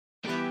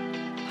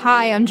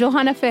Hi, I'm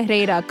Johanna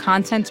Ferreira,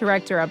 content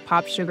director at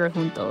Pop Sugar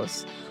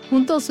Juntos.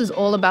 Juntos is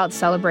all about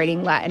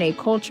celebrating Latinx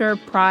culture,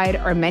 pride,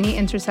 our many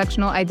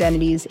intersectional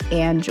identities,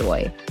 and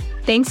joy.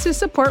 Thanks to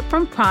support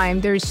from Prime,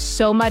 there's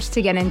so much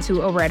to get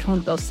into over at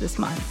Juntos this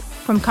month.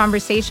 From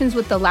conversations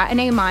with the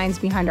Latinx minds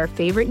behind our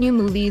favorite new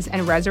movies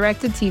and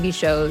resurrected TV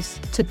shows,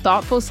 to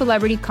thoughtful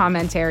celebrity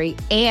commentary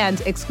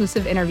and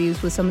exclusive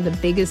interviews with some of the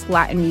biggest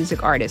Latin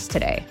music artists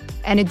today.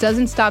 And it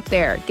doesn't stop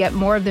there. Get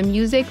more of the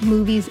music,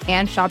 movies,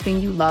 and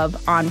shopping you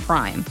love on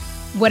Prime.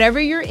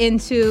 Whatever you're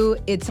into,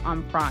 it's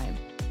on Prime.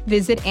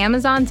 Visit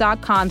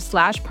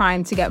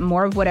Amazon.com/Prime to get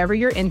more of whatever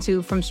you're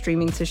into, from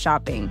streaming to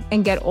shopping.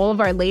 And get all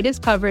of our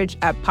latest coverage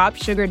at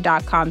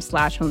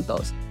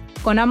popsugar.com/juntos.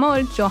 Con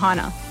amor,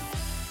 Johanna.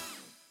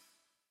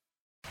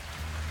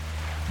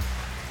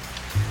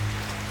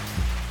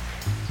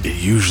 It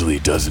usually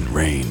doesn't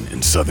rain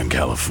in Southern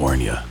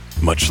California,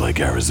 much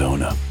like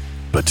Arizona.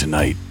 But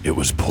tonight, it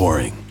was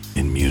pouring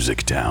in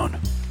Music Town.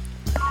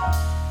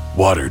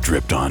 Water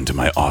dripped onto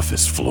my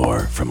office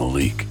floor from a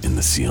leak in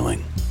the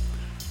ceiling.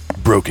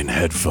 Broken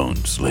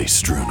headphones lay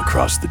strewn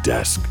across the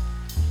desk.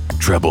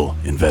 Treble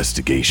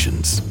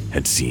investigations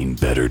had seen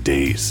better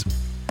days.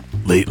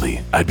 Lately,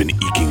 I'd been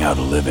eking out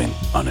a living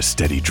on a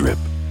steady drip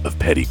of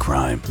petty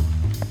crime.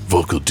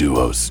 Vocal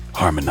duos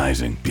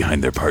harmonizing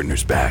behind their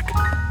partner's back.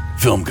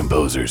 Film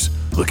composers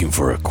looking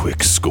for a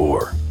quick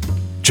score.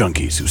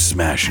 Junkies who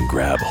smash and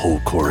grab whole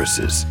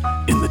choruses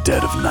in the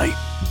dead of night.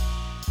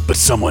 But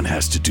someone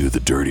has to do the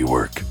dirty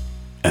work.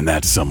 And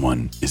that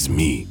someone is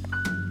me,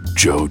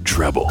 Joe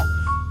Treble,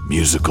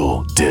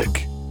 Musical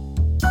Dick.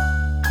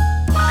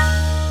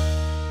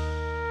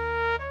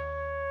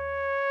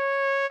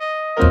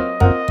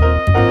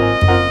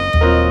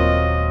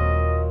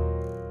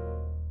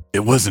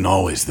 It wasn't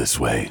always this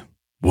way.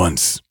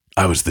 Once,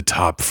 I was the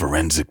top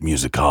forensic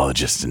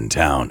musicologist in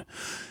town,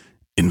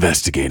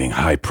 investigating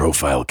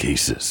high-profile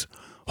cases,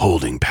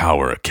 holding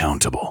power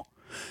accountable.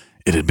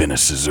 It had been a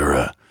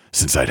caesura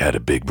since I'd had a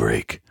big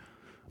break,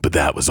 but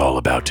that was all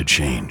about to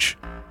change.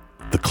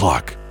 The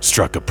clock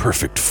struck a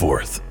perfect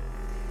fourth.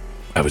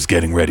 I was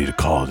getting ready to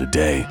call it a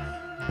day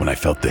when I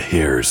felt the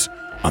hairs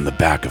on the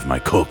back of my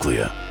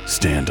cochlea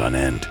stand on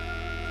end.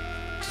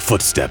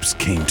 Footsteps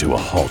came to a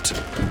halt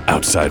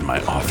outside my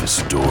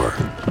office door.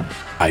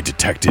 I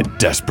detected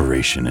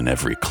desperation in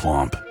every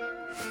clomp.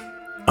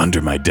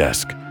 Under my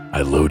desk,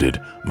 I loaded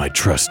my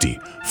trusty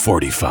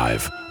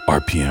 45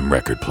 RPM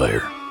record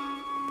player.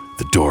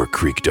 The door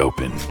creaked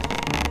open.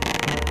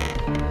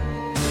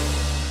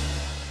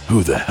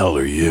 Who the hell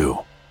are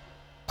you?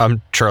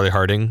 I'm Charlie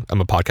Harding. I'm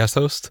a podcast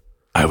host.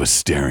 I was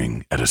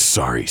staring at a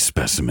sorry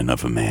specimen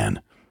of a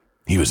man.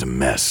 He was a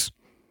mess,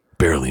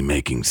 barely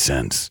making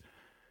sense.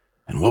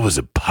 And what was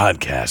a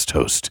podcast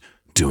host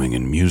doing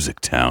in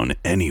Music Town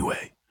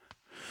anyway?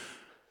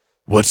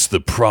 What's the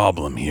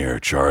problem here,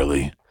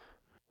 Charlie?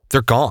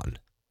 They're gone.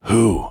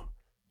 Who?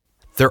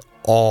 They're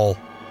all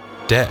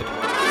dead.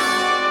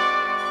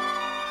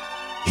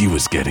 He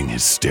was getting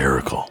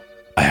hysterical.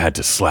 I had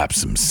to slap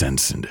some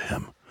sense into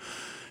him.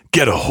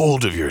 Get a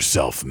hold of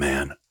yourself,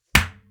 man.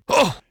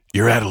 Oh!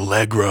 You're at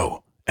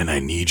Allegro, and I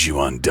need you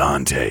on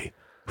Dante,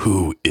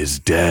 who is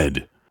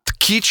dead. The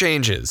key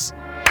changes.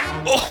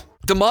 Oh!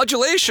 The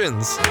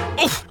modulations.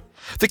 Oh!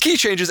 The key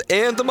changes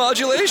and the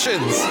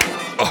modulations.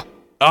 Oh!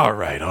 All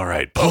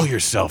right. Pull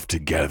yourself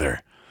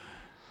together.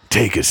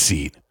 Take a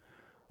seat.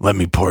 Let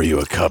me pour you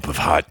a cup of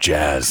hot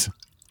jazz.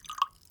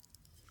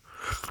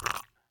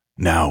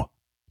 Now,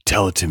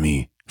 tell it to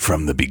me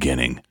from the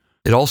beginning.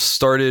 It all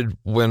started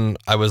when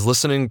I was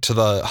listening to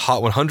the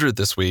Hot 100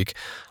 this week.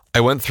 I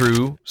went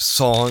through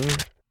song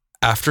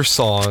after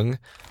song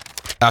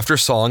after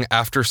song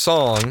after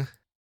song.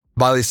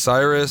 Miley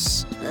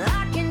Cyrus,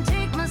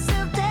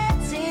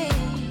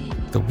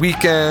 The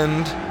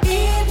Weeknd,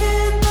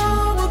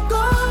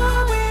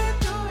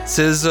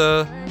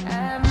 SZA,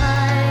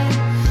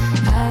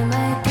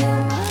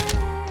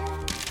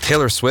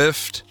 Taylor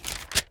Swift,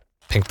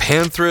 Pink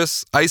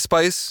Panthers, Ice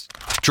Spice,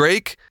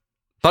 Drake.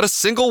 Not a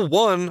single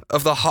one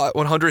of the Hot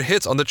 100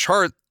 hits on the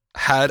chart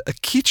had a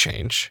key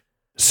change.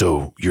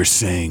 So you're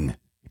saying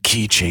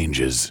key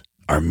changes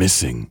are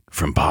missing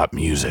from pop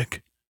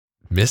music?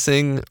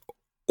 Missing,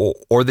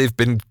 or they've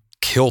been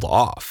killed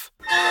off.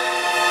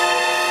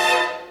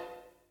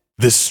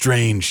 This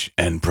strange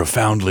and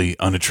profoundly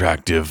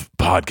unattractive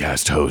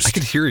podcast host, I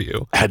could hear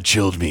you, had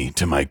chilled me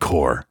to my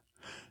core.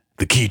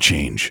 The key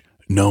change,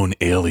 known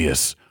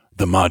alias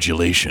the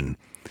modulation,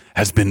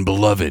 has been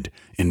beloved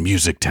in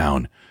Music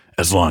Town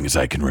as long as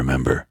I can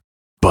remember.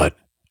 But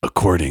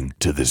according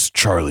to this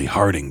Charlie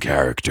Harding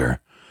character,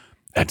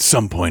 at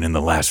some point in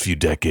the last few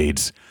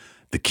decades,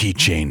 the key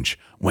change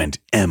went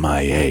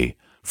MIA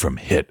from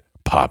hit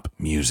pop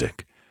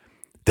music.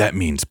 That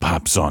means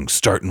pop songs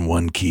start in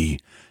one key,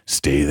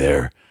 stay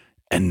there,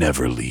 and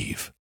never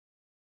leave.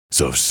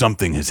 So if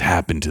something has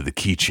happened to the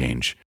key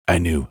change, I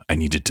knew I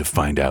needed to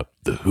find out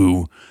the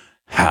who,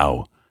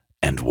 how,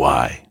 and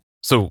why.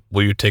 So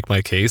will you take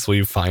my case? Will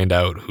you find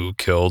out who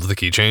killed the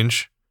key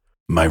change?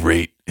 My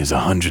rate is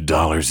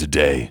 $100 a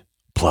day,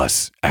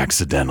 plus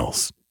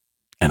accidentals,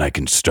 and I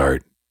can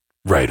start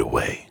right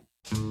away.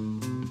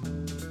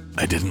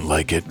 I didn't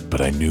like it,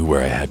 but I knew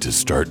where I had to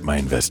start my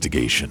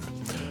investigation.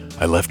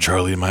 I left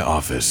Charlie in my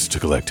office to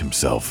collect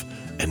himself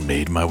and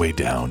made my way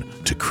down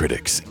to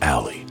Critics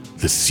Alley,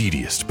 the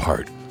seediest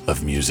part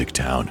of Music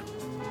Town.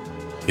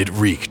 It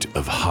reeked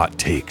of hot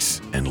takes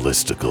and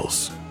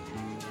listicles.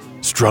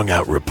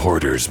 Strung-out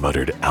reporters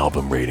muttered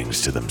album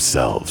ratings to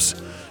themselves.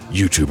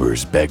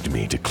 YouTubers begged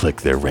me to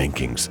click their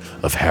rankings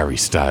of Harry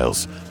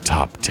Styles'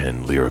 top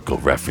 10 lyrical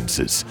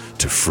references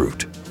to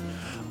Fruit.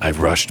 I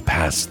rushed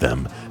past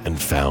them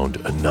and found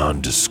a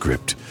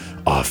nondescript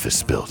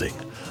office building.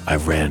 I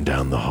ran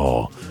down the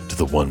hall to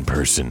the one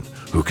person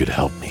who could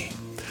help me.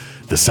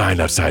 The sign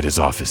outside his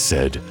office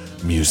said,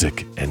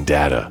 "Music and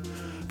Data,"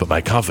 but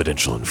my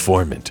confidential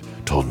informant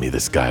told me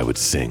this guy would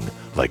sing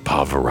like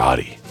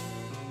Pavarotti.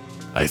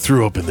 I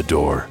threw open the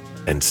door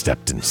and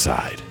stepped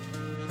inside.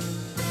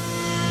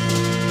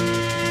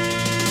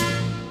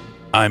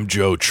 I'm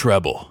Joe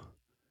Treble,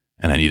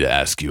 and I need to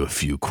ask you a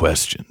few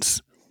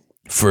questions.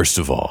 First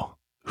of all,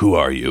 who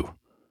are you,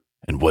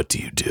 and what do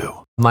you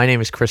do? My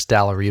name is Chris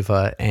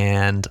Dallariva,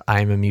 and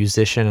I'm a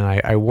musician,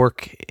 and I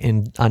work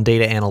on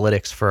data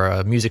analytics for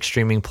a music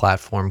streaming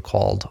platform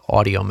called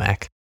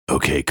AudioMac.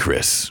 Okay,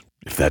 Chris,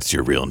 if that's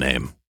your real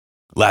name.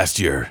 Last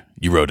year,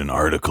 you wrote an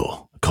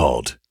article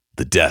called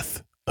 "The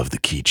Death of the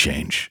Key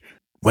Change."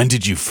 When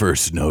did you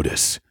first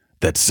notice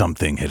that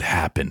something had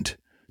happened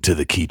to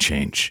the key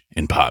change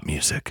in pop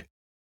music?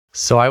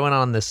 So I went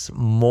on this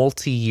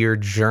multi-year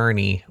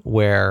journey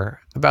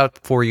where about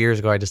 4 years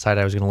ago, I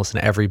decided I was going to listen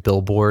to every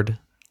Billboard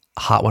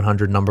Hot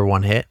 100 number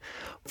one hit.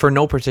 For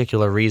no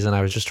particular reason,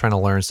 I was just trying to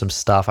learn some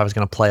stuff. I was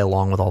going to play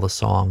along with all the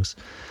songs.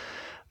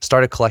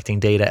 Started collecting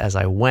data as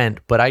I went,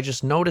 but I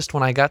just noticed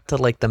when I got to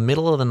like the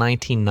middle of the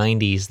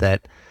 1990s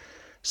that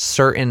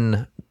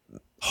certain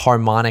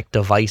harmonic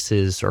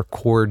devices or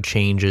chord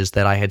changes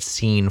that I had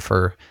seen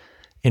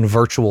in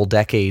virtual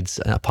decades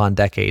upon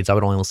decades, I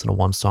would only listen to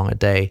one song a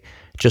day,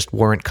 just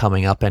weren't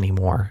coming up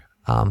anymore.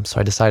 So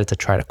I decided to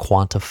try to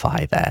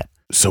quantify that.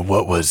 So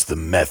what was the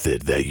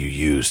method that you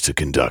used to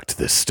conduct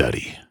this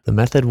study? The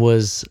method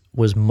was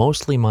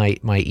mostly my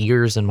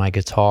ears and my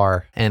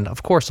guitar, and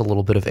of course a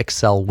little bit of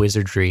Excel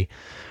wizardry,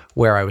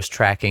 where I was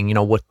tracking,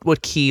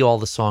 what key all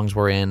the songs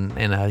were in,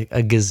 and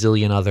a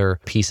gazillion other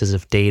pieces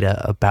of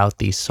data about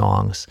these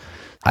songs.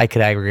 I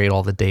could aggregate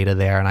all the data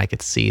there, and I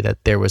could see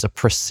that there was a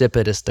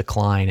precipitous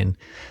decline in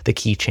the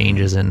key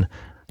changes and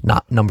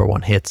not number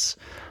one hits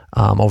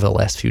over the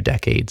last few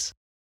decades.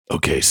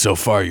 Okay, so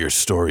far your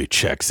story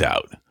checks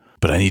out,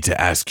 but I need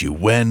to ask you,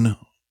 when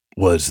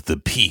was the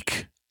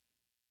peak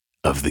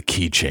of the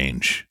key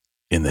change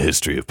in the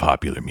history of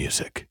popular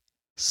music?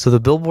 So the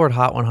Billboard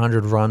Hot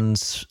 100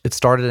 it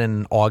started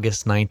in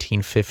August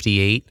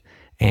 1958,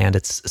 and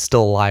it's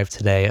still alive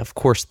today. Of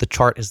course, the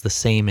chart is the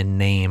same in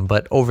name,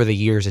 but over the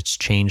years it's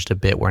changed a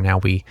bit, where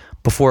now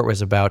before it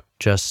was about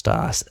just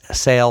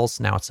sales,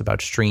 now it's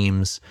about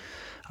streams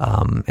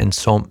and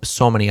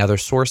so many other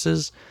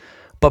sources.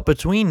 But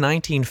between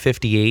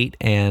 1958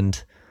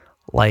 and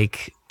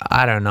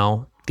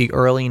the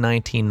early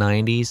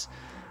 1990s,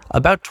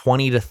 about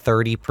 20 to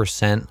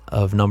 30%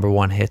 of number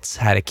one hits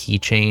had a key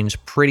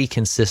change pretty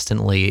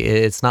consistently.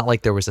 It's not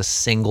like there was a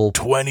single...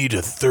 20 to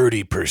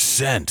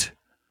 30%?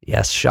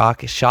 Yes,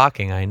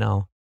 shocking, I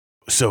know.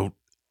 So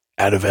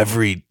out of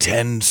every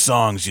 10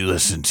 songs you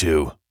listened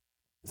to,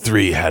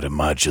 3 had a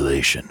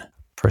modulation.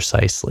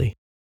 Precisely.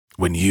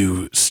 When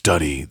you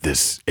study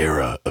this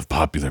era of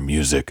popular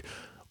music,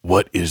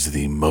 what is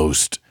the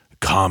most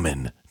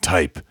common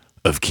type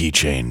of key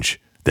change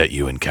that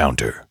you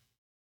encounter?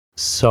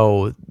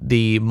 So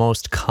the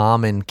most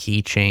common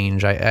key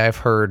change I've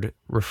heard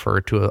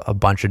referred to a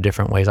bunch of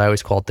different ways. I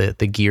always call it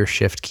the gear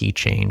shift key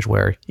change,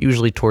 where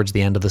usually towards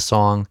the end of the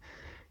song,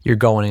 you're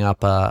going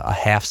up a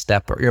half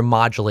step, or you're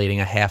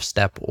modulating a half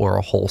step or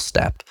a whole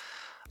step.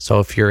 So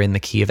if you're in the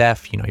key of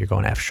F, you're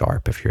going F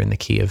sharp. If you're in the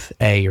key of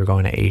A, you're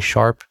going to A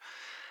sharp.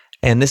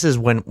 And this is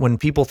when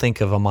people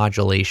think of a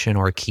modulation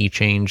or a key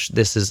change,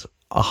 this is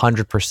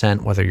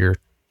 100%, whether you're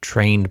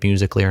trained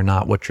musically or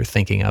not, what you're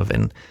thinking of.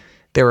 And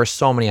there are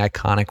so many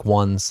iconic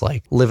ones,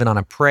 like Living on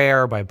a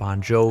Prayer by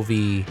Bon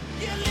Jovi.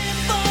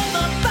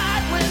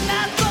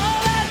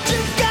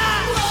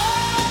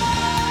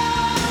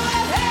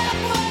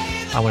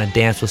 I Want to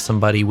Dance with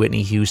Somebody,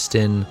 Whitney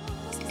Houston.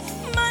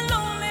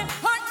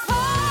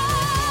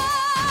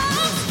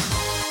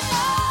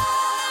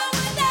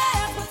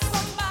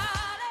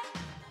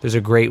 There's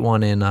a great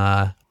one in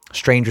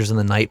Strangers in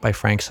the Night by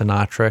Frank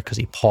Sinatra, because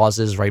he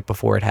pauses right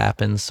before it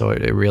happens, so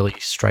it really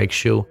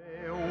strikes you.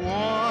 A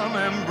warm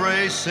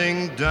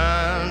embracing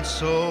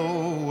dance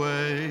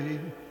away.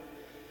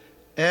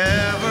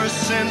 Ever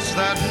since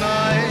that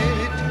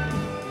night.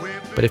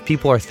 But if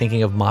people are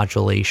thinking of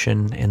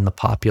modulation in the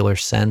popular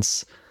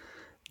sense,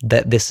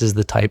 that this is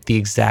the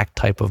exact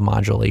type of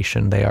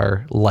modulation they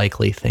are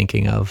likely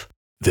thinking of.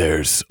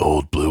 There's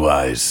Old Blue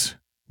Eyes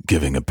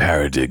giving a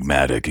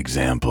paradigmatic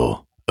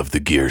example of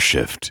the gear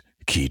shift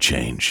key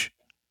change.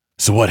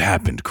 So what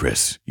happened,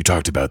 Chris? You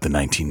talked about the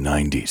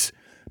 1990s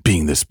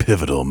being this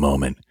pivotal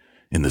moment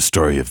in the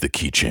story of the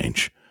key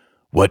change.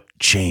 What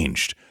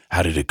changed?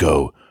 How did it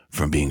go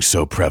from being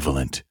so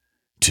prevalent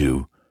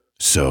to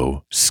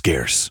so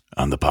scarce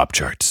on the pop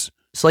charts?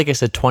 So like I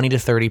said, 20 to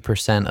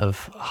 30%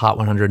 of Hot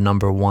 100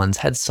 number ones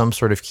had some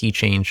sort of key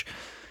change.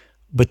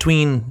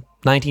 Between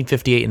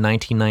 1958 and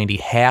 1990,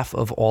 half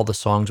of all the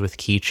songs with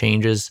key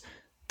changes,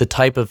 the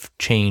type of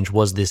change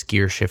was this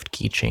gear shift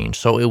key change.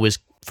 So it was,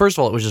 first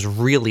of all, it was just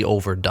really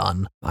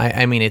overdone.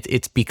 I mean,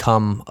 it's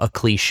become a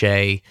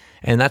cliche,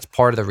 and that's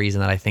part of the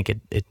reason that I think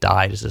it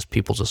died, is just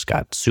people just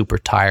got super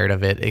tired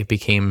of it. It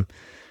became,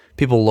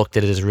 people looked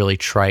at it as really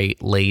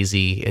trite,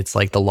 lazy. It's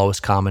like the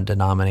lowest common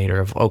denominator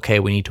of, okay,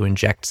 we need to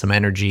inject some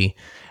energy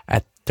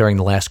during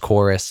the last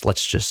chorus.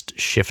 Let's just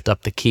shift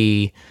up the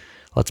key.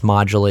 Let's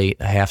modulate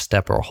a half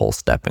step or a whole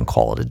step and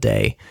call it a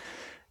day.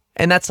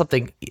 And that's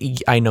something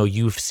I know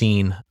you've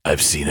seen.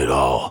 I've seen it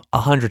all.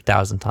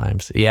 100,000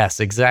 times.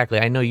 Yes, exactly.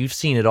 I know you've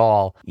seen it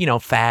all. You know,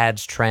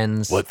 fads,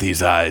 trends. What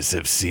these eyes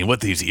have seen,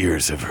 what these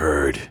ears have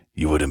heard,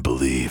 you wouldn't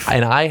believe.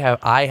 And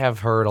I have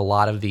heard a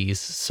lot of these.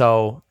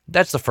 So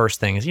that's the first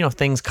thing is, you know,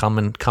 things come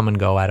and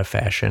go out of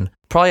fashion.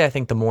 Probably I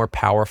think the more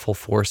powerful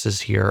forces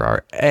here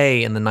are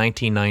in the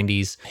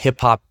 1990s,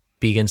 hip hop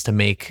begins to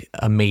make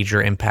a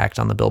major impact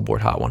on the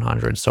Billboard Hot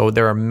 100. So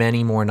there are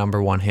many more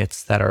number one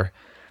hits that are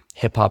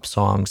hip hop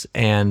songs,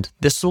 and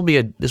this will be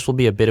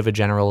a bit of a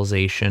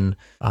generalization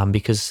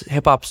because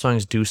hip hop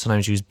songs do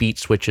sometimes use beat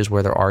switches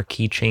where there are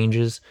key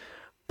changes,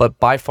 but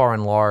by far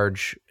and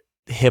large,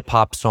 hip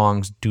hop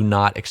songs do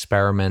not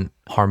experiment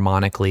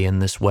harmonically in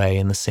this way,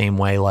 in the same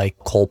way like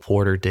Cole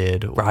Porter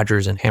did,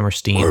 Rodgers and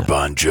Hammerstein, or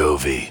Bon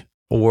Jovi,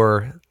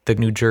 or the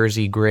New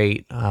Jersey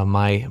great,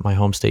 my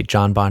home state,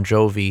 John Bon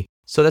Jovi.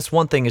 So that's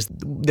one thing, is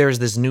there's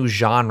this new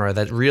genre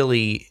that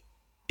really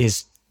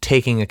is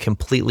taking a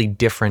completely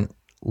different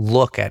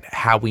look at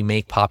how we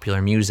make popular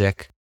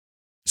music.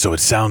 So it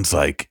sounds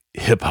like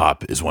hip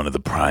hop is one of the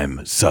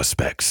prime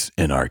suspects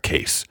in our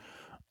case.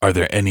 Are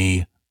there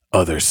any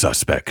other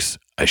suspects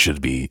I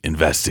should be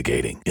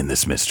investigating in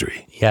this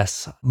mystery?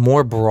 Yes.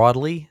 More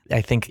broadly,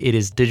 I think it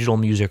is digital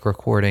music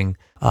recording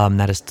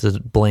that is to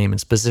blame,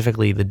 and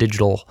specifically the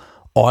digital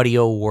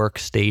audio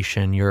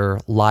workstation, your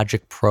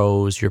Logic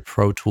Pros, your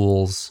Pro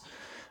Tools,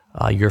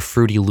 your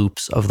Fruity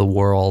Loops of the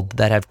world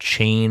that have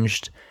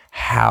changed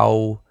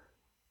how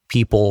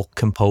people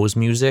compose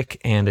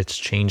music, and it's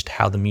changed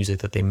how the music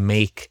that they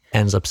make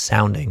ends up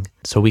sounding.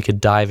 So we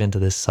could dive into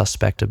this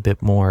suspect a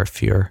bit more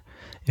if you're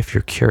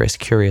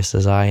curious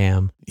as I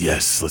am.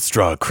 Yes, let's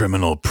draw a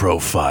criminal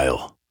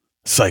profile,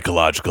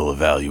 psychological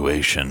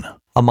evaluation.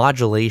 A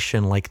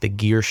modulation like the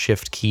gear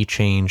shift key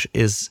change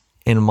is,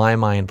 in my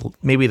mind,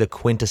 maybe the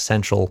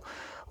quintessential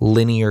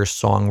linear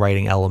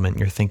songwriting element.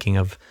 You're thinking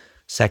of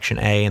section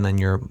A and then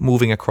you're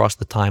moving across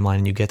the timeline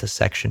and you get to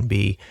section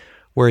B.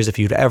 Whereas if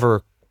you'd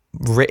ever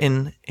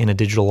written in a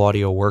digital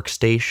audio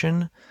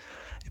workstation,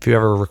 if you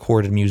ever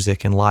recorded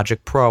music in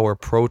Logic Pro or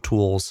Pro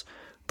Tools,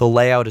 the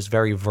layout is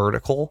very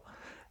vertical.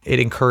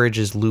 It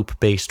encourages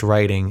loop-based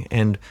writing.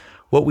 And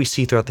what we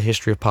see throughout the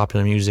history of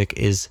popular music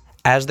is,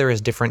 as there is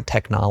different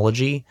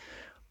technology,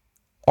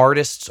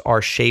 artists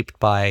are shaped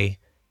by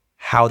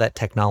how that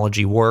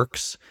technology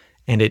works,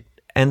 and it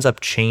ends up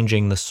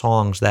changing the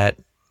songs that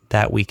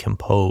we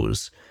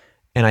compose.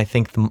 And I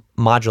think the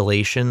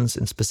modulations,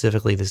 and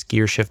specifically this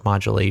gear shift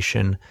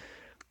modulation,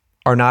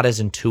 are not as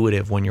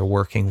intuitive when you're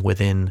working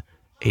within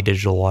a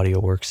digital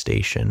audio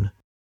workstation.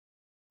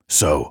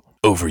 So,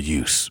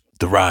 overuse,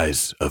 the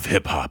rise of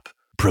hip-hop,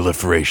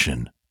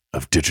 proliferation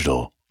of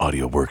digital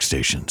audio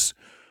workstations.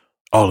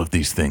 All of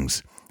these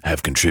things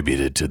have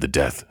contributed to the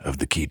death of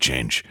the key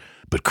change.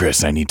 But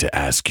Chris, I need to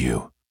ask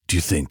you, do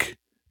you think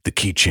the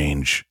key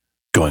change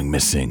going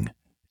missing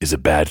is a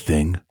bad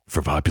thing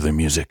for popular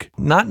music?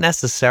 Not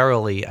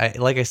necessarily.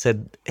 Like I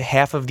said,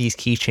 half of these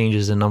key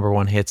changes in number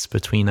one hits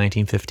between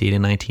 1950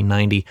 and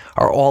 1990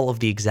 are all of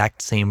the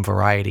exact same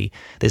variety,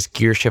 this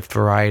gear shift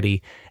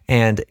variety.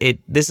 And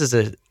this is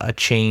a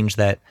change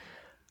that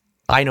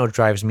I know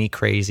drives me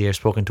crazy. I've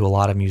spoken to a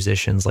lot of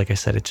musicians. Like I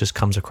said, it just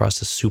comes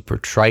across as super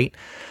trite.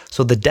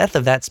 So the death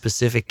of that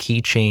specific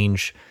key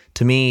change,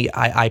 to me,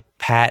 I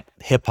pat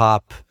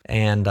hip-hop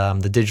and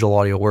the digital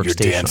audio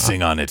workstation. You're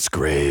dancing on its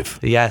grave.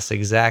 Yes,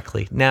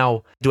 exactly.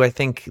 Now, do I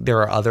think there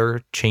are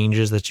other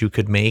changes that you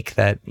could make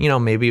that,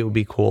 maybe it would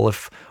be cool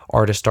if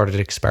artists started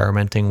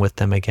experimenting with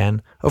them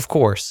again? Of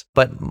course.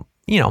 But,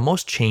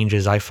 most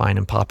changes I find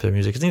in popular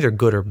music is neither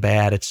good or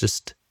bad. It's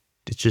just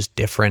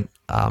different.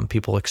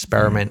 People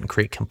experiment and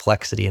create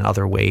complexity in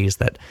other ways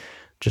that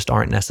just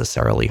aren't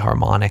necessarily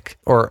harmonic,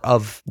 or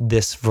of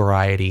this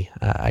variety,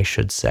 I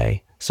should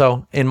say.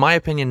 So, in my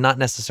opinion, not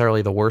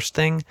necessarily the worst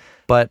thing,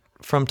 but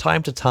from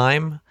time to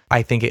time,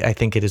 I think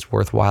it is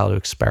worthwhile to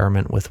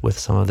experiment with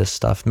some of this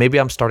stuff. Maybe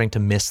I'm starting to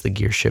miss the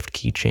gear shift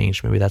key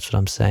change. Maybe that's what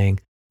I'm saying.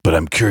 But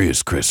I'm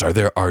curious, Chris, are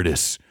there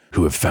artists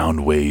who have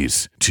found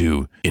ways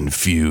to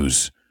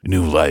infuse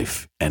new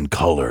life and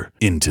color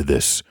into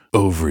this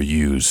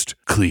overused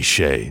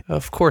cliche.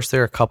 Of course,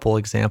 there are a couple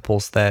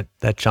examples that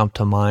jump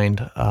to mind.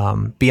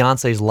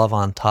 Beyonce's Love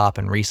on Top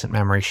in recent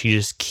memory, she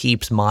just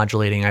keeps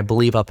modulating, I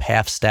believe, up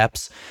half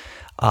steps,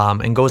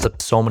 and goes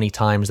up so many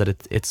times that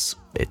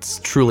it's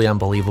truly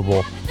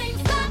unbelievable.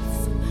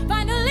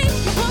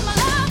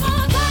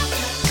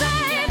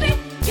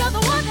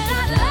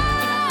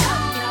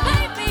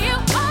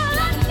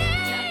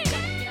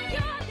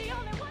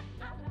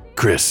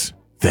 Chris,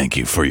 thank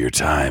you for your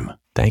time.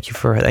 Thank you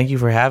for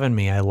having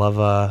me. I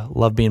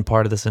love being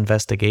part of this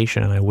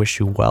investigation, and I wish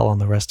you well on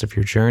the rest of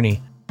your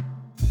journey.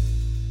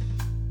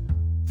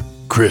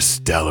 Chris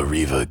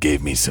Dallariva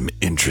gave me some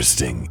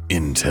interesting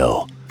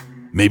intel.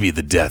 Maybe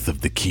the death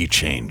of the key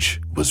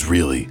change was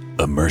really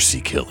a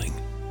mercy killing.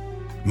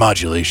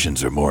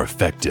 Modulations are more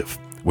effective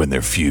when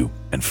they're few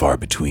and far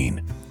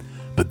between.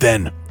 But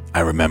then I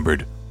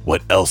remembered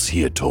what else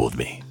he had told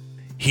me.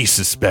 He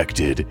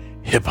suspected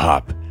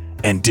hip-hop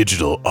and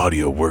digital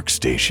audio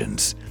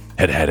workstations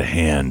had a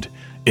hand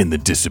in the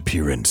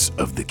disappearance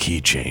of the key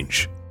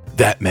change.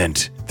 That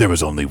meant there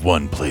was only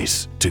one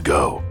place to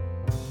go.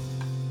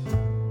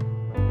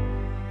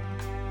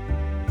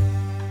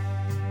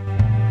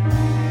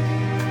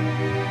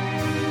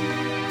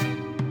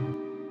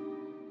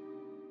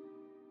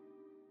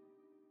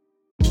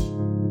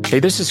 Hey,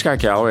 this is Scott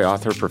Galloway,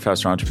 author,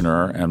 professor,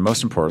 entrepreneur, and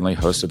most importantly,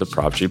 host of the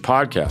Prop G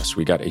podcast.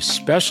 We got a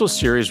special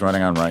series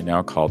running on right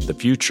now called The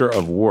Future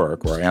of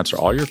Work, where I answer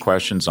all your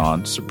questions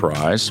on,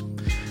 surprise,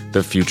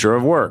 the future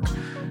of work.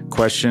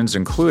 Questions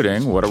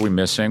including, what are we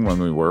missing when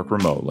we work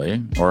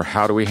remotely? Or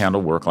how do we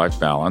handle work-life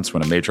balance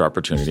when a major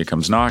opportunity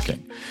comes knocking?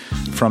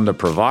 From the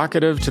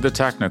provocative to the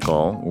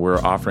technical, we're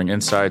offering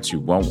insights you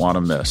won't want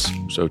to miss.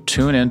 So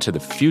tune in to The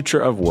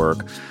Future of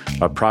Work,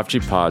 a Prop G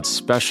Pod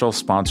special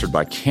sponsored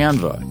by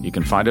Canva. You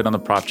can find it on the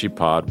Prop G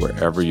Pod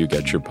wherever you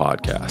get your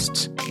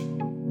podcasts.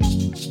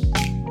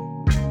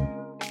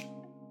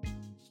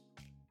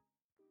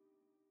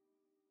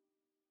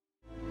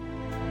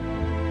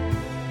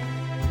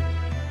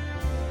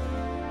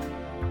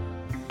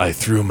 I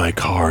threw my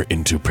car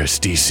into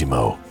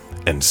Prestissimo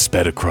and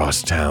sped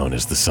across town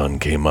as the sun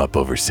came up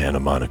over Santa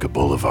Monica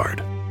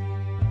Boulevard.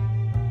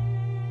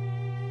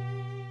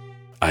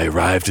 I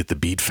arrived at the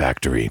Beat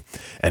Factory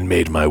and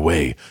made my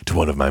way to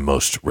one of my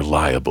most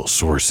reliable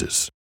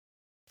sources.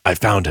 I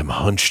found him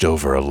hunched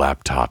over a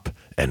laptop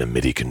and a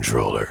MIDI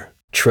controller.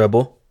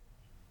 Treble,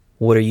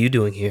 what are you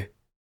doing here?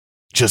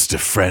 Just a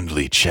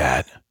friendly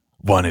chat.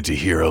 Wanted to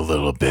hear a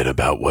little bit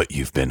about what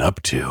you've been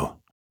up to.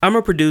 I'm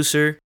a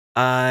producer.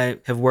 I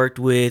have worked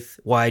with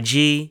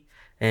YG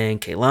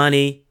and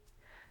Kehlani,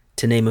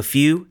 to name a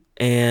few,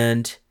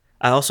 and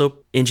I also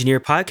engineer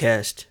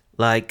podcasts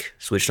like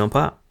Switched on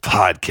Pop.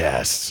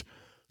 Podcasts.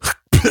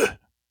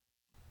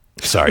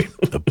 Sorry,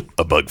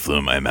 a bug flew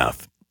in my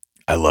mouth.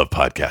 I love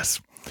podcasts.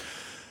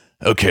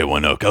 Okay,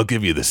 One Oak, I'll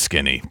give you the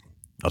skinny.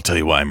 I'll tell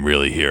you why I'm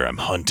really here. I'm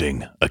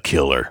hunting a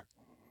killer.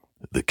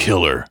 The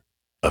killer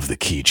of the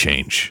key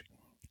change.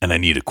 And I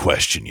need to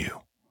question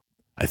you.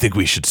 I think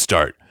we should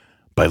start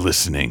by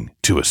listening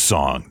to a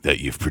song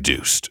that you've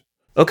produced.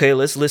 Okay,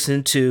 let's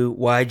listen to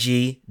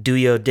YG Do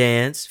Your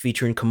Dance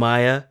featuring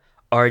Kamaya,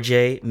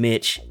 RJ,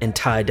 Mitch, and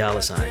Ty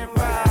Dolla $ign.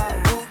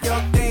 Do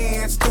your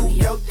dance, do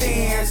your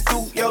dance,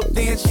 do your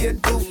dance, yeah,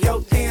 do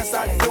your dance.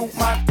 I do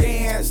my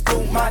dance,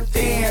 do my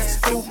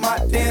dance, do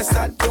my dance,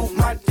 I do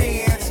my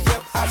dance.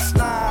 Yep, I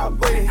slide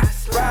with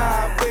it,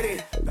 ride with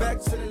it. Back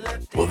to the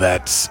left. Well,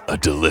 that's a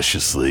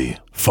deliciously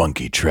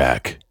funky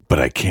track, but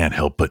I can't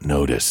help but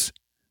notice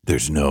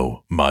there's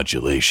no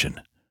modulation.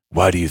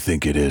 Why do you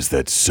think it is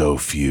that so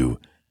few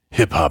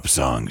hip-hop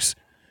songs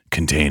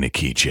contain a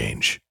key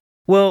change?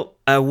 Well,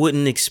 I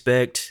wouldn't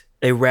expect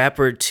a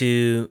rapper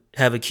to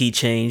have a key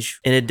change,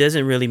 and it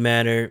doesn't really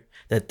matter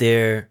that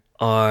there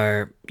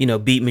are,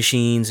 beat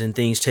machines and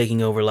things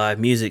taking over live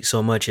music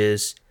so much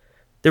as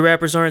the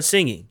rappers aren't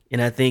singing.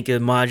 And I think a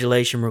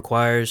modulation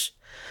requires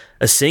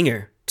a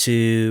singer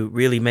to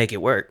really make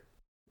it work,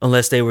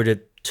 unless they were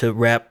to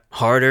rap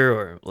harder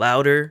or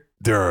louder.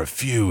 There are a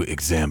few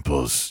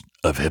examples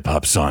of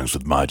hip-hop songs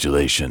with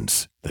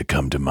modulations that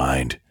come to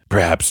mind.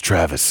 Perhaps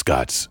Travis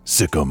Scott's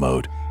Sicko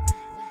Mode.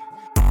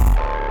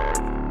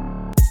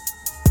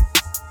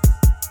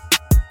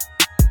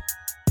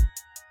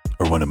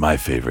 Or one of my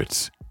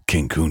favorites,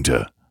 King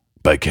Kunta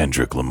by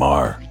Kendrick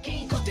Lamar.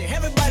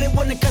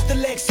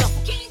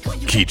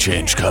 Key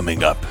change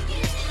coming up.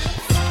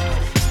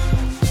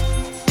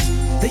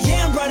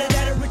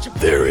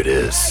 There it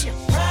is.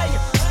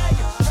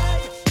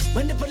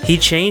 He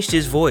changed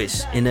his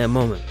voice in that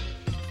moment.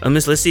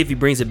 Let's see if he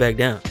brings it back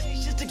down.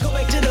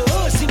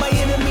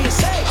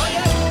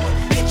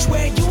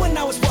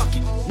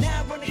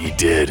 He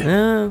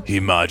did. He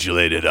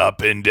modulated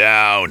up and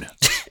down.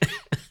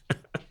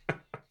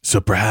 So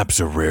perhaps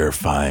a rare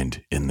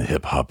find in the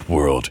hip-hop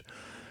world.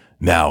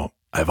 Now,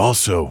 I've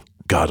also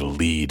got a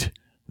lead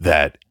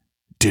that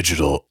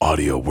digital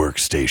audio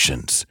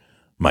workstations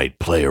might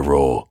play a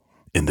role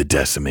in the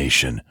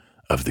decimation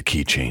of the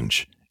key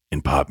change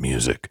in pop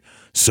music.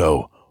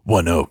 So,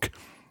 One Oak,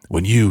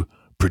 when you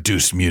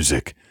produce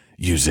music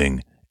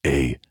using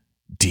a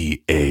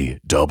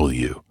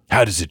DAW?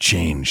 How does it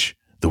change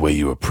the way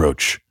you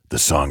approach the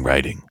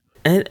songwriting?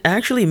 And it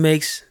actually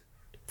makes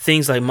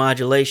things like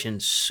modulation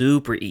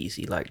super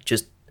easy. Like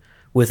just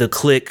with a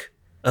click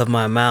of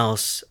my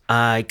mouse,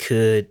 I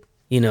could,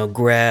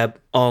 grab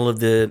all of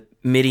the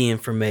MIDI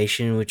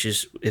information, which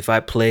is if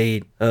I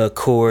played a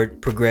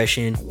chord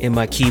progression in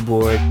my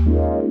keyboard.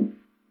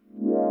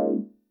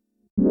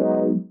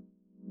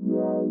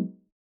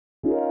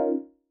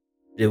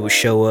 It would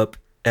show up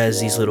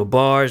as these little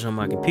bars on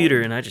my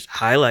computer, and I just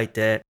highlight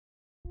that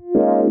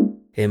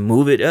and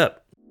move it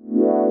up.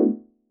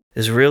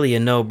 It's really a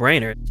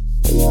no-brainer.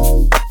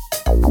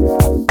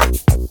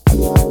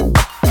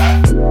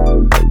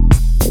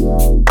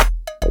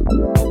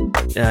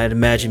 I'd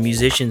imagine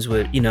musicians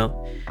would,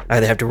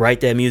 either have to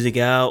write that music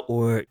out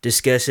or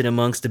discuss it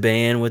amongst the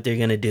band, what they're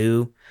going to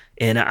do.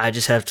 And I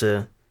just have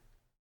to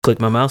click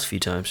my mouse a few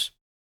times.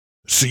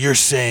 So you're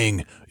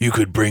saying you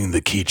could bring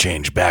the key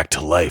change back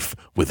to life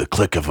with a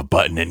click of a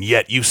button, and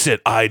yet you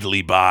sit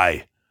idly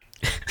by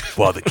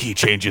while the key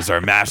changes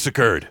are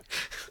massacred.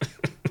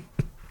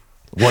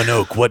 One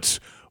Oak,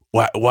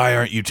 why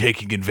aren't you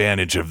taking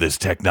advantage of this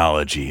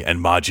technology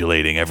and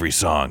modulating every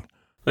song?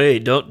 Hey,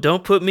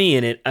 don't put me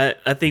in it.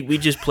 I think we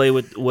just play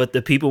with what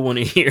the people want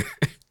to hear.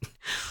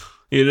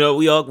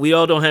 We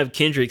all don't have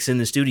Kendricks in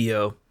the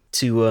studio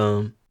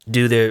to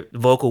do their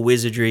vocal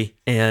wizardry.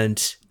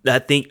 And I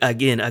think,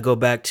 again, I go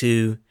back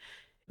to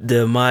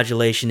the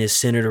modulation is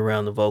centered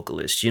around the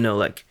vocalist.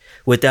 Like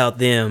without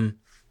them,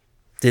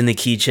 then the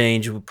key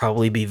change would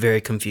probably be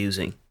very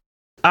confusing.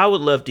 I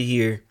would love to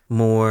hear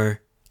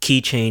more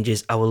key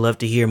changes. I would love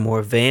to hear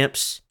more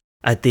vamps.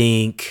 I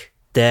think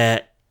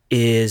that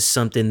is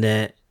something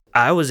that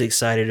I was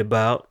excited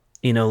about,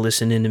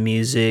 listening to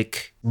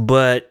music.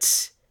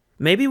 But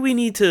maybe we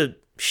need to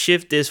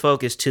shift this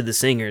focus to the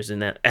singers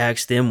and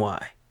ask them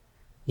why.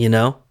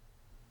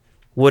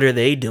 What are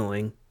they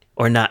doing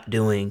or not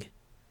doing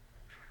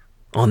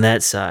on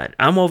that side?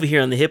 I'm over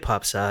here on the hip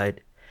hop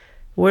side.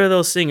 What are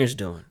those singers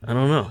doing? I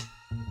don't know.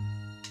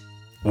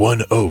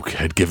 One Oak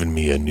had given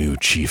me a new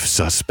chief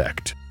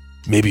suspect.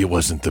 Maybe it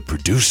wasn't the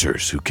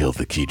producers who killed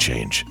the key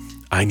change.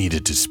 I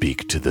needed to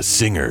speak to the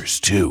singers,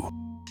 too.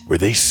 Were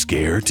they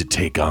scared to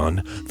take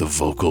on the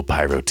vocal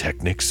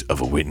pyrotechnics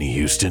of a Whitney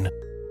Houston?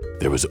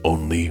 There was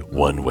only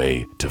one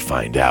way to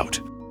find out.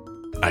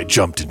 I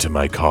jumped into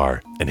my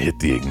car and hit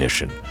the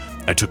ignition.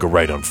 I took a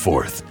right on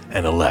 4th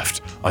and a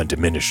left on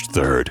diminished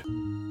 3rd.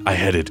 I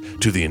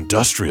headed to the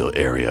industrial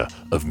area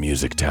of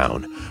Music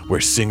Town, where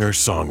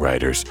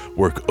singer-songwriters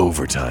work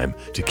overtime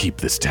to keep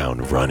this town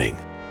running.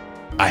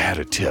 I had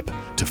a tip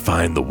to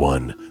find the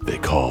one they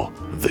call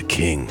the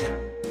King.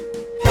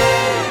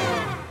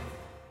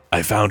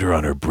 I found her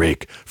on her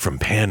break from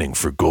panning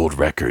for gold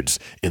records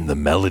in the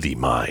Melody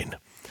Mine.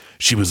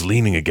 She was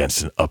leaning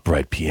against an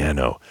upright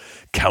piano,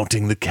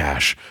 counting the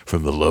cash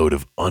from the load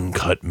of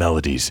uncut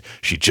melodies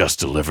she just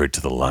delivered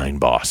to the line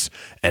boss,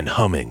 and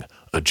humming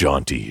a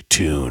jaunty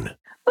tune.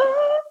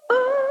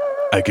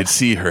 I could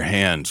see her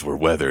hands were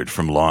weathered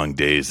from long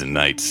days and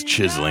nights,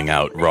 chiseling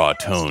out raw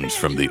tones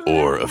from the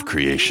ore of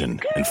creation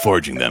and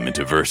forging them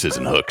into verses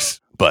and hooks.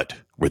 But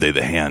were they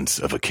the hands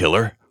of a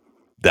killer?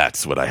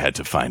 That's what I had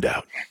to find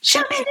out.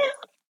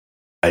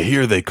 I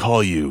hear they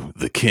call you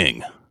the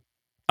King.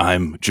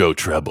 I'm Joe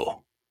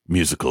Treble,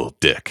 musical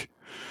dick.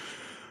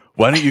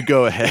 Why don't you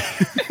go ahead?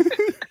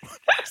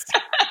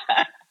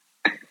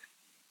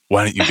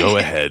 Why don't you go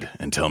ahead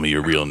and tell me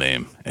your real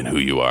name and who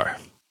you are?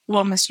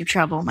 Well, Mr.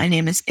 Treble, my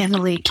name is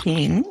Emily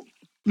King,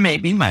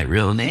 maybe my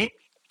real name.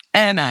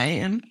 And I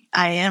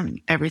am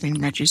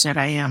everything that you said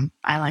I am.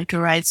 I like to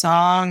write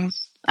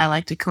songs. I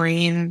like to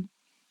clean.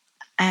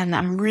 And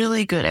I'm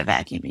really good at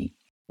vacuuming.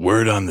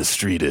 Word on the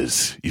street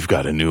is you've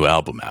got a new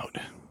album out.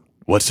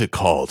 What's it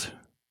called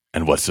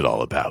and what's it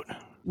all about?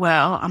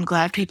 Well, I'm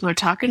glad people are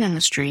talking in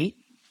the street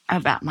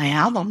about my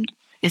album.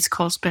 It's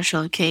called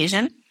Special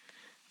Occasion.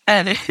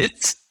 And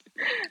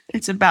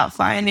it's about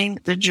finding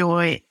the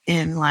joy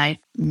in life.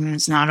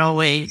 It's not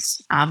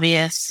always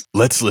obvious.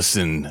 Let's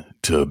listen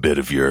to a bit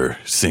of your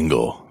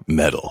single,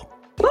 Metal.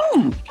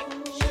 Boom!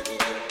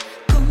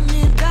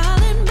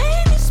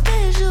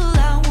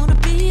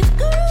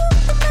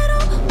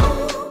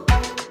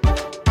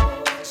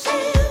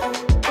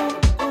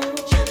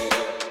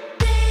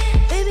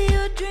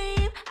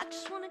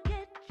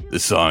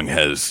 This song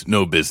has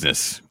no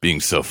business being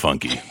so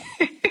funky.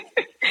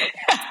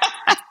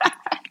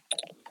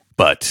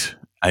 But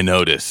I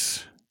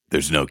notice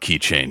there's no key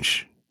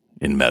change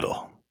in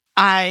Metal.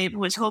 I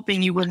was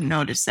hoping you wouldn't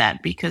notice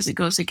that because it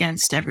goes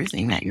against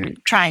everything that you're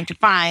trying to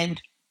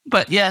find.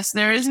 But yes,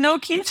 there is no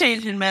key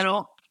change in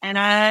Metal. And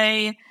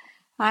I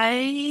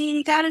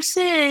gotta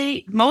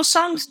say, most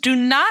songs do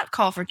not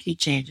call for key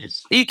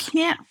changes. You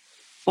can't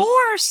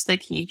force the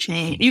key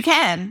change. You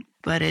can,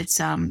 but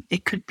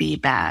it could be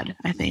bad,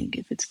 I think,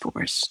 if it's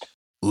forced.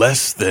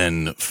 Less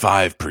than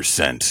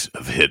 5%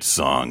 of hit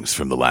songs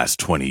from the last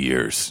 20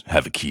 years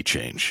have a key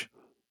change.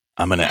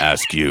 I'm going to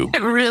ask you,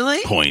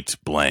 Really? point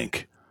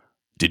blank,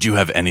 did you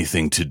have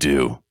anything to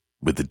do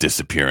with the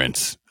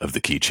disappearance of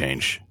the key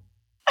change?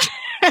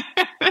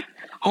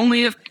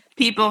 Only if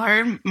people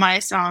heard my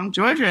song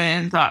Georgia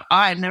and thought, oh,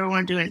 I never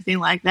want to do anything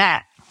like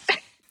that.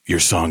 Your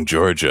song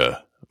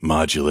Georgia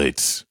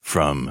modulates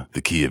from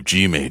the key of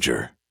G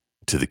major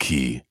to the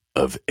key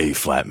of A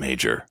flat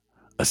major,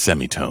 a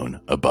semitone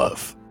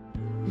above.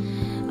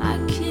 I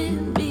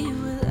can't be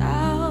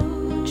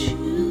without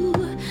you,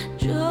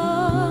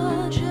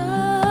 Georgia.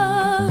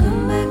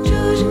 Come back,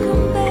 Georgia,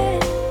 come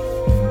back.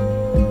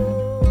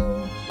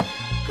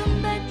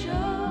 Come back,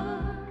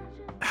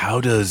 Georgia.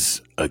 How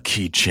does a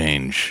key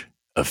change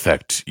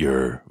affect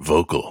your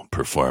vocal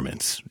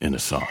performance in a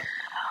song?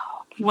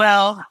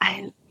 Well,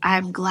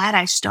 I'm glad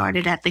I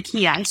started at the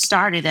key I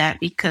started at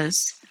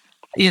because,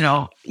 you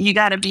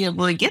got to be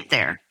able to get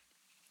there.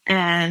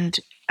 And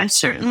I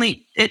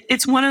certainly,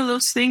 it's one of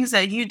those things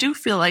that you do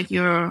feel like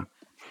you're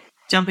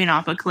jumping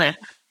off a cliff.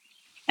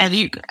 And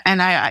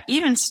I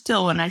even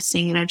still, when I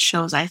sing it at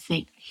shows, I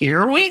think,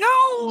 here we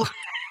go.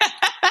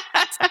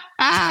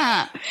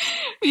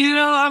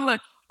 I'm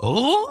like,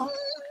 oh,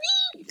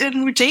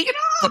 and we're taking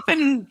off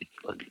and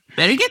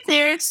better get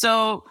there.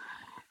 So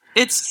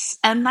it's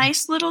a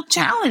nice little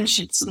challenge.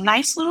 It's a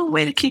nice little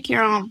way to kick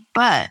your own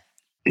butt.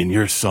 In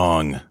your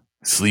song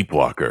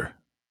Sleepwalker,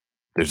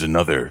 there's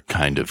another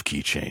kind of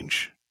key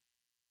change,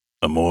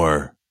 a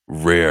more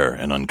rare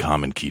and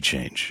uncommon key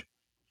change,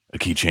 a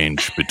key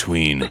change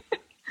between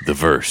the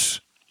verse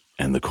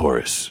and the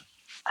chorus.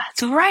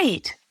 That's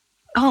right.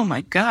 Oh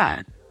my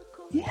God.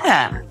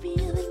 Yeah. Feel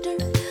the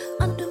dirt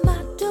under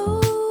my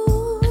toes.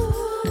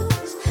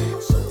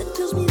 Something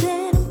tells me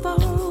that I'm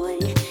far away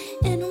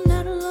and I'm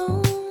not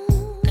alone.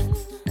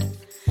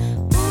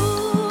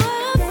 Ooh,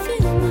 I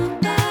feel my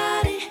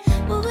body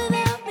move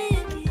without me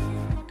again.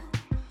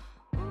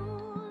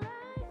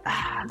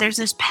 There's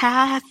this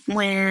path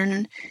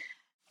when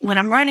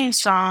I'm writing a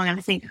song, and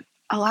I think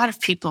a lot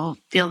of people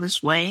feel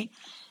this way,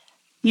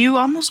 you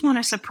almost want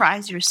to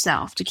surprise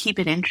yourself to keep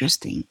it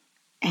interesting.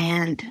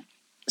 And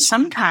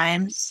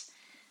sometimes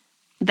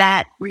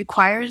that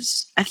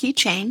requires a key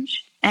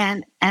change,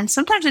 and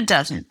sometimes it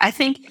doesn't. I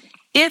think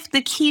if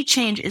the key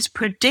change is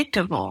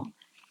predictable,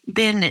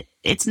 then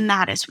it's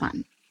not as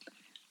fun.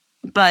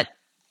 But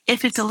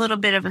if it's a little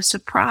bit of a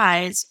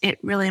surprise, it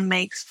really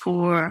makes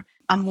for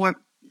a more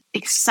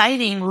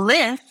exciting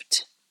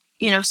lift,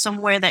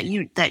 somewhere that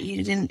you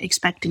didn't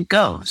expect to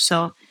go.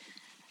 So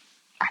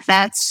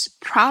that's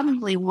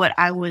probably what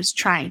I was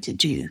trying to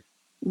do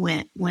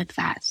with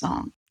that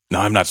song.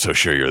 Now, I'm not so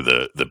sure you're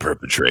the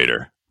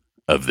perpetrator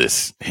of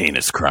this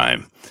heinous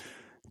crime,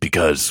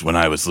 because when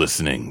I was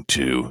listening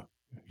to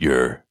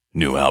your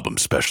new album,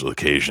 Special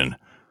Occasion,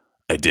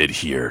 I did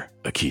hear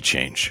a key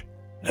change,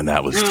 and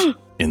that was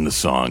in the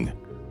song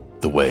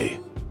The Way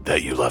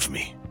That You Love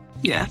Me.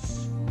 Yes.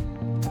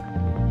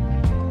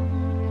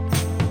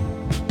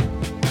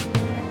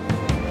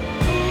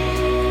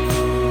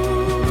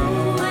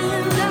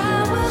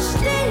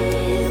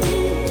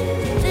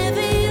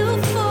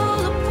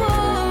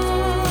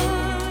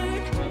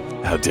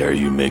 How dare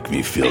you make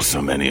me feel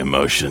so many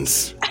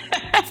emotions?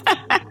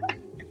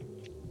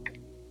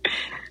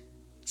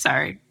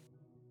 Sorry.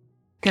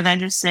 Can I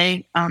just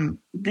say,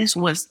 this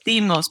was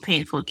the most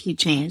painful key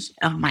change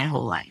of my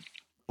whole life.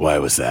 Why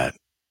was that?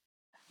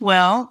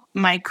 Well,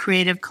 my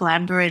creative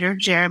collaborator,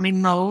 Jeremy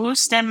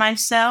Most, and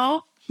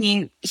myself,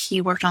 he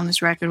worked on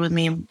this record with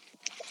me.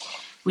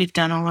 We've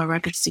done all our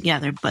records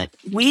together, but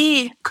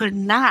we could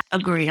not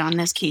agree on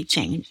this key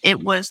change.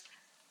 It was,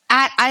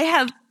 I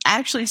have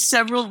actually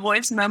several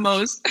voice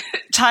memos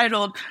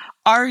titled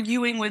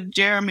Arguing with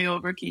Jeremy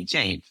Over Key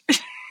Change.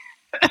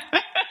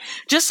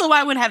 Just so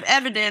I would have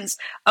evidence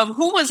of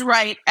who was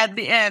right at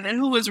the end and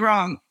who was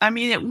wrong. I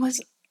mean, it was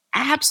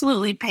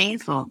absolutely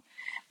painful.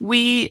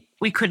 We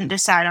couldn't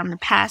decide on the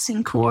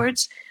passing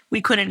chords.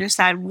 We couldn't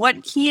decide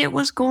what key it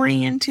was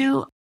going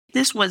into.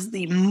 This was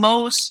the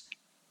most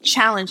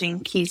challenging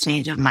key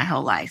change of my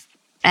whole life.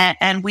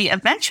 And we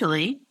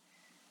eventually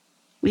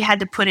had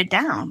to put it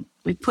down.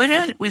 We put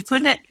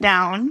it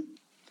down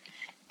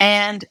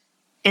and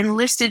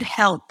enlisted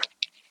help.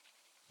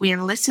 We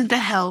enlisted the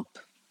help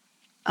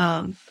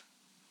of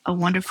a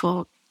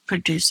wonderful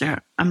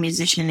producer, a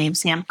musician named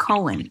Sam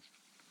Cohen.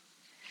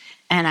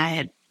 And I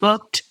had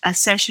booked a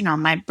session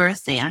on my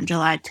birthday on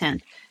July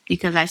 10th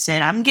because I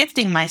said, I'm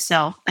gifting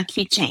myself a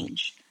key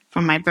change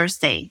for my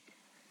birthday.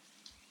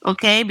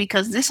 Okay?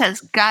 Because this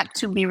has got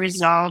to be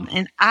resolved.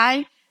 And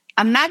I'm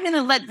not going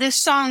to let this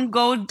song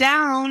go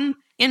down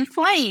in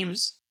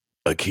flames.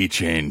 A key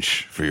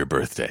change for your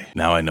birthday.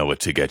 Now I know what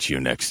to get you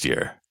next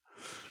year.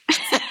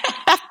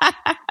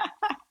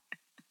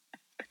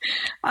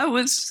 I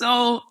was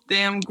so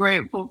damn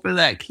grateful for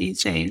that key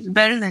change.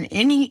 Better than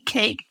any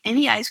cake,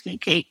 any ice cream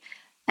cake.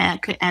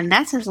 And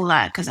that says a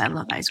lot because I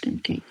love ice cream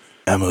cake.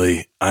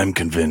 Emily, I'm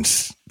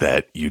convinced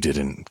that you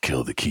didn't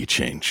kill the key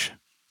change.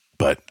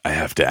 But I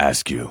have to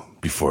ask you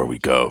before we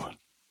go,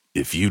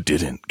 if you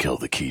didn't kill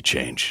the key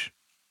change,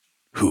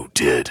 who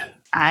did?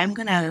 I'm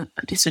going to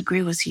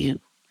disagree with you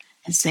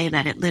and say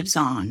that it lives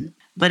on,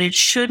 but it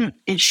shouldn't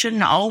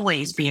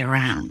always be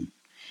around.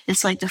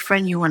 It's like the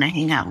friend you want to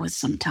hang out with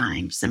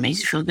sometimes. That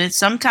makes you feel good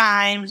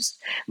sometimes.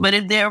 But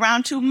if they're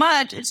around too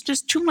much, it's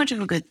just too much of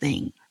a good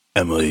thing.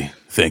 Emily,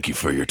 thank you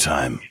for your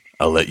time.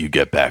 I'll let you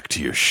get back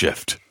to your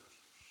shift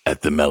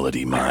at the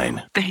Melody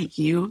Mine. Thank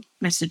you,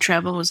 Mr.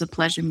 Treble. It was a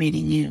pleasure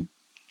meeting you.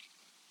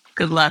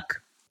 Good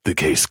luck. The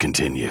case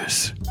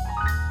continues.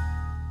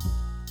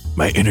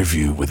 My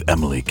interview with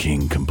Emily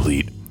King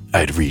complete,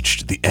 I'd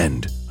reached the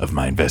end of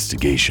my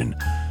investigation.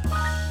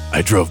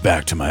 I drove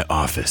back to my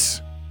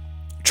office.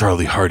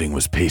 Charlie Harding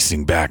was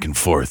pacing back and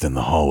forth in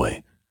the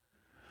hallway.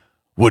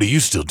 What are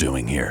you still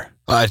doing here?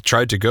 I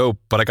tried to go,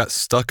 but I got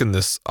stuck in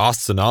this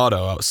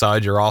ostinato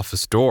outside your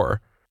office door.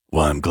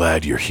 Well, I'm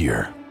glad you're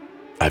here.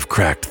 I've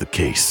cracked the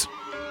case,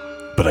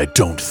 but I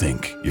don't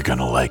think you're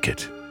gonna like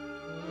it.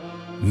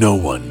 No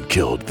one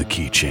killed the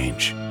key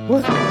change.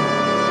 What?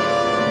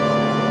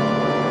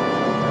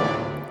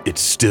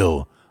 It's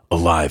still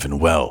alive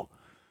and well.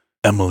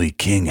 Emily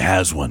King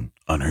has one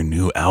on her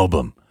new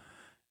album,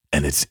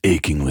 and it's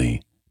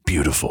achingly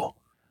beautiful.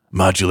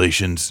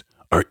 Modulations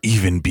are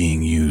even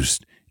being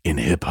used in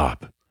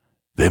hip-hop.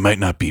 They might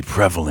not be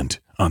prevalent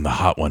on the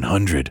Hot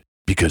 100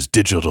 because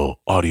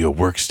digital audio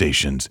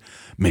workstations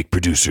make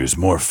producers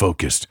more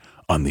focused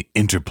on the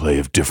interplay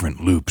of different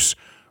loops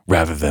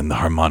rather than the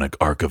harmonic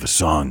arc of a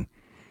song.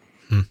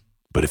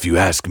 But if you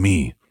ask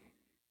me,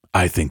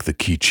 I think the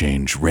key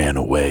change ran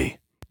away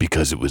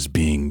because it was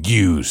being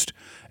used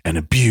and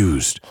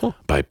abused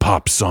by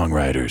pop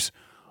songwriters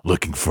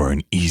looking for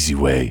an easy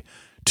way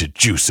to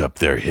juice up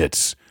their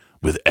hits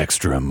with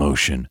extra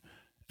emotion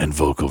and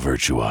vocal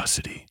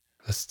virtuosity.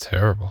 That's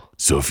terrible.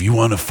 So if you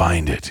want to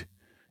find it,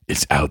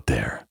 it's out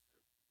there.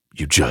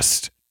 You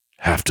just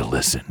have to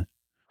listen.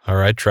 All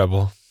right,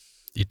 Treble.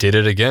 You did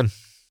it again.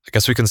 I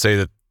guess we can say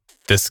that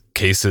this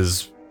case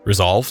is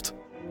resolved.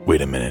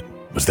 Wait a minute.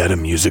 Was that a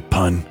music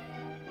pun?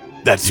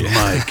 That's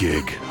my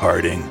gig,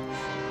 Harding.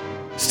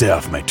 Stay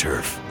off my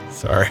turf.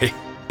 Sorry.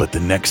 But the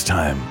next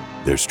time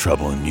there's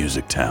trouble in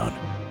Music Town,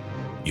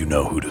 you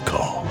know who to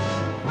call.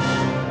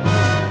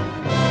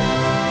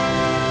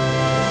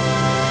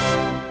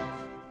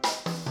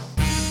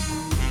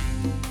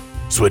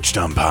 Switched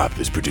on Pop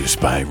is produced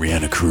by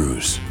Rihanna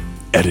Cruz,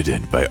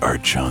 edited by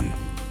Art Chung,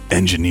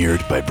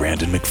 engineered by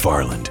Brandon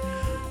McFarland,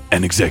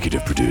 and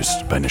executive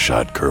produced by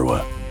Nishad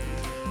Kurwa.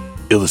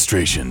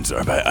 Illustrations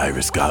are by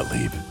Iris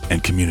Gottlieb,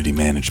 and community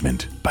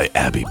management by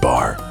Abby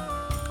Barr.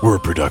 We're a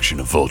production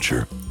of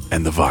Vulture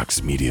and the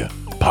Vox Media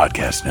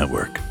Podcast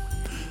Network.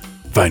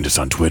 Find us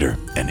on Twitter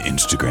and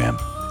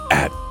Instagram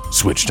at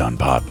Switched on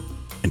Pop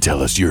and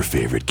tell us your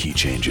favorite key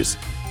changes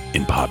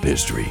in pop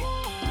history.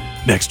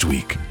 Next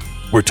week,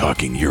 we're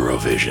talking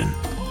Eurovision.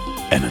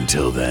 And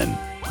until then,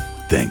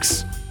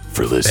 thanks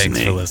for listening.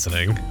 Thanks for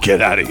listening.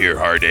 Get out of here,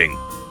 Harding.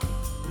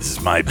 This is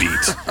my beat.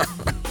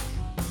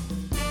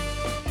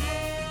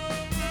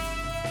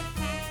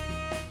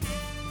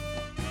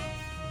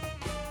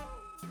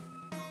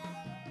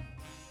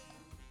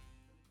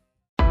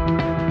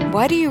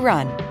 Why do you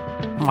run?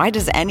 Why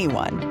does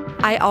anyone?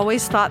 I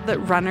always thought that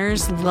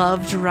runners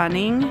loved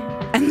running,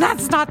 and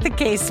that's not the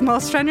case.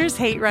 Most runners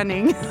hate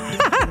running,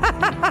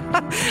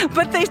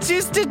 but they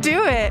choose to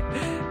do it.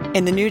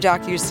 In the new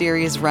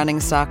docuseries Running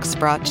Sucks,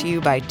 brought to you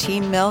by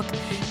Teen Milk,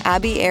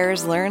 Abby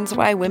Ayers learns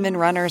why women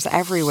runners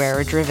everywhere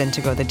are driven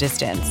to go the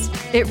distance.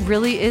 It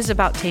really is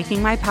about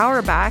taking my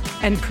power back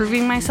and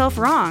proving myself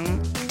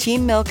wrong.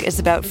 Teen Milk is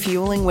about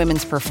fueling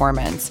women's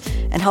performance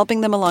and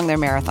helping them along their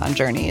marathon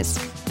journeys.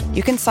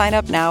 You can sign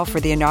up now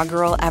for the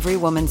inaugural Every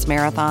Woman's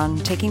Marathon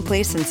taking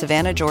place in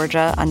Savannah,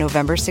 Georgia on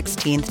November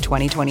 16th,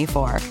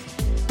 2024.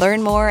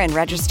 Learn more and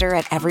register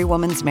at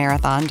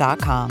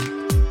everywomansmarathon.com.